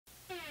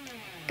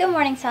Good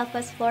morning,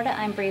 Southwest Florida.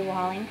 I'm Bri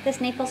Walling. This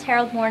Naples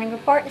Herald Morning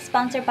Report is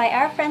sponsored by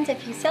our friends at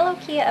Fusillo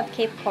Kia of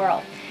Cape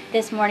Coral.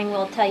 This morning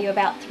we'll tell you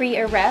about 3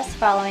 arrests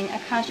following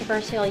a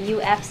controversial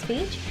UF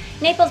speech,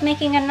 Naples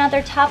making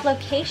another top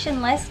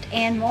location list,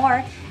 and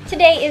more.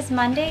 Today is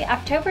Monday,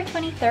 October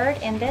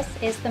 23rd, and this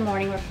is the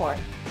Morning Report.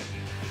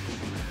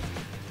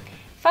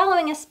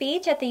 Following a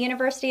speech at the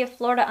University of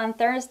Florida on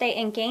Thursday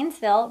in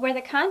Gainesville, where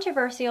the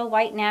controversial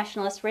white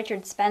nationalist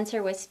Richard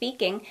Spencer was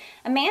speaking,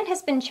 a man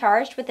has been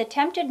charged with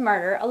attempted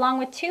murder along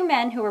with 2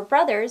 men who were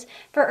brothers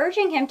for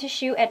urging him to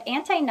shoot at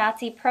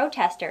anti-Nazi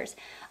protesters.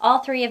 All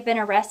 3 have been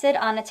arrested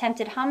on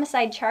attempted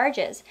homicide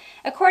charges.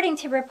 According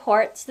to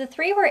reports, the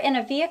 3 were in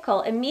a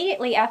vehicle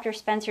immediately after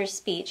Spencer's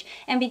speech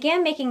and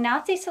began making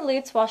Nazi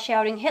salutes while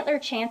shouting Hitler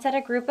chants at a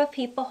group of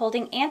people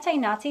holding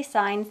anti-Nazi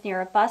signs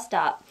near a bus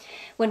stop.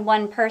 When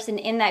one person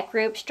in that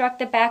group struck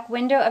the back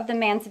window of the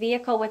man's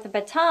vehicle with a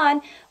baton,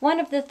 one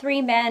of the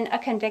 3 men, a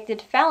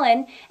convicted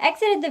felon,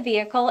 exited the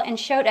vehicle and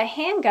showed a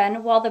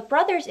handgun while the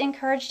brothers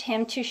encouraged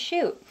him to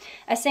shoot.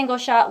 A single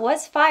shot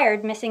was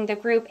fired, missing the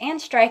group and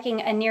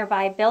striking a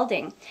nearby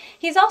building.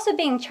 He's also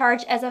being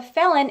charged as a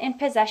felon in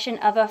possession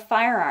of a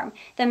firearm.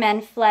 The men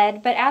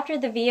fled, but after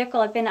the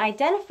vehicle had been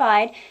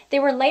identified, they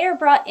were later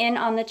brought in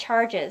on the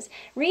charges.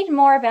 Read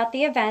more about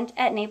the event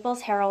at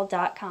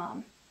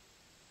naplesherald.com.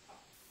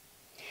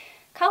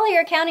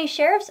 Collier County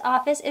Sheriff's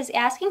Office is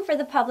asking for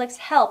the public's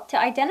help to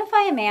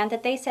identify a man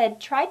that they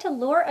said tried to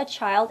lure a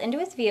child into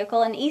his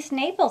vehicle in East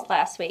Naples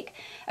last week.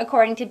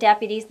 According to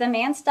deputies, the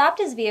man stopped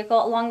his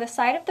vehicle along the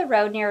side of the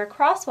road near a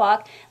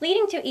crosswalk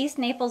leading to East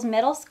Naples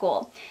Middle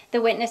School.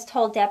 The witness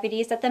told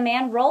deputies that the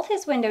man rolled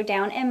his window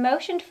down and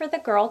motioned for the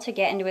girl to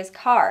get into his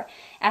car.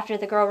 After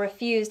the girl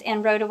refused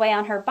and rode away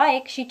on her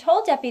bike, she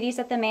told deputies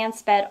that the man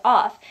sped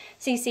off.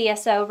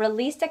 CCSO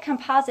released a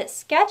composite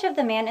sketch of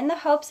the man in the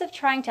hopes of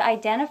trying to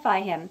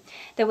identify him.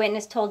 The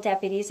witness told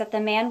deputies that the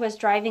man was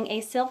driving a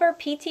silver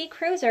PT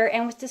Cruiser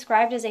and was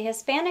described as a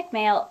Hispanic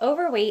male,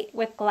 overweight,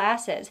 with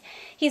glasses.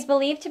 He's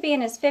believed to be in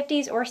his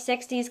 50s or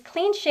 60s,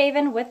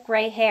 clean-shaven with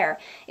gray hair.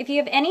 If you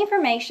have any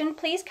information,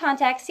 please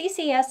contact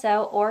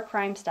CCSO or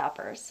Crime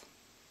Stoppers.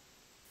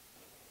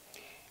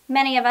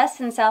 Many of us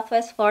in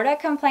Southwest Florida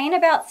complain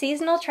about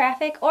seasonal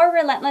traffic or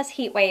relentless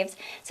heat waves,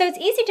 so it's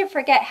easy to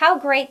forget how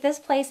great this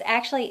place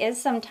actually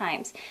is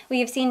sometimes.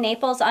 We have seen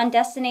Naples on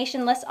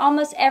destination lists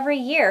almost every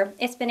year.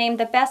 It's been named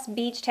the best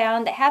beach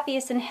town, the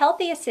happiest and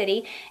healthiest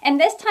city, and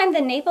this time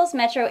the Naples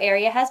metro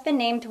area has been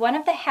named one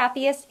of the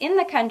happiest in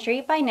the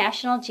country by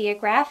National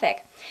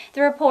Geographic.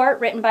 The report,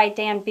 written by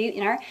Dan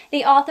Buettner,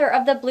 the author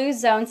of the Blue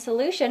Zone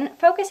Solution,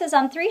 focuses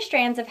on 3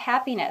 strands of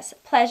happiness: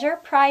 pleasure,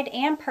 pride,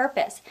 and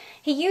purpose.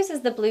 He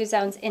uses the Blue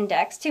Zones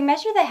Index to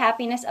measure the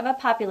happiness of a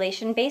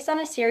population based on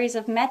a series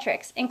of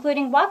metrics,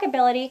 including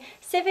walkability,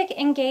 civic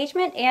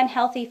engagement, and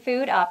healthy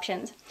food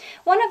options.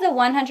 One of the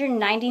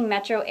 190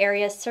 metro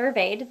areas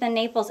surveyed, the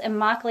Naples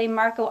Immokalee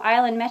Marco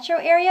Island metro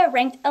area,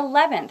 ranked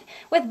 11th,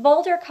 with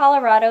Boulder,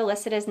 Colorado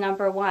listed as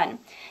number 1.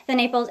 The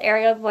Naples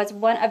area was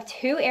one of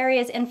 2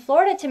 areas in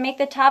Florida to make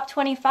the top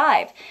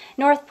 25.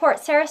 Northport,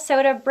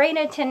 Sarasota,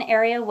 Bradenton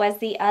area was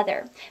the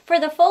other. For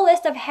the full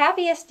list of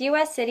happiest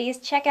U.S. cities,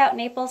 check out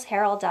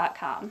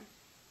naplesherald.com.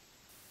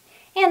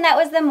 And that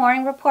was the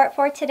Morning Report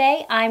for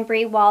today. I'm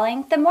Bri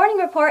Walling. The Morning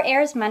Report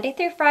airs Monday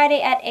through Friday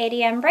at 8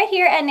 a.m. right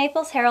here at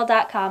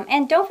naplesherald.com.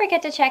 And don't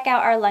forget to check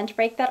out our lunch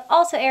break that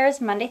also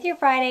airs Monday through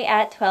Friday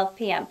at 12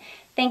 p.m.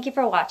 Thank you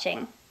for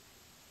watching.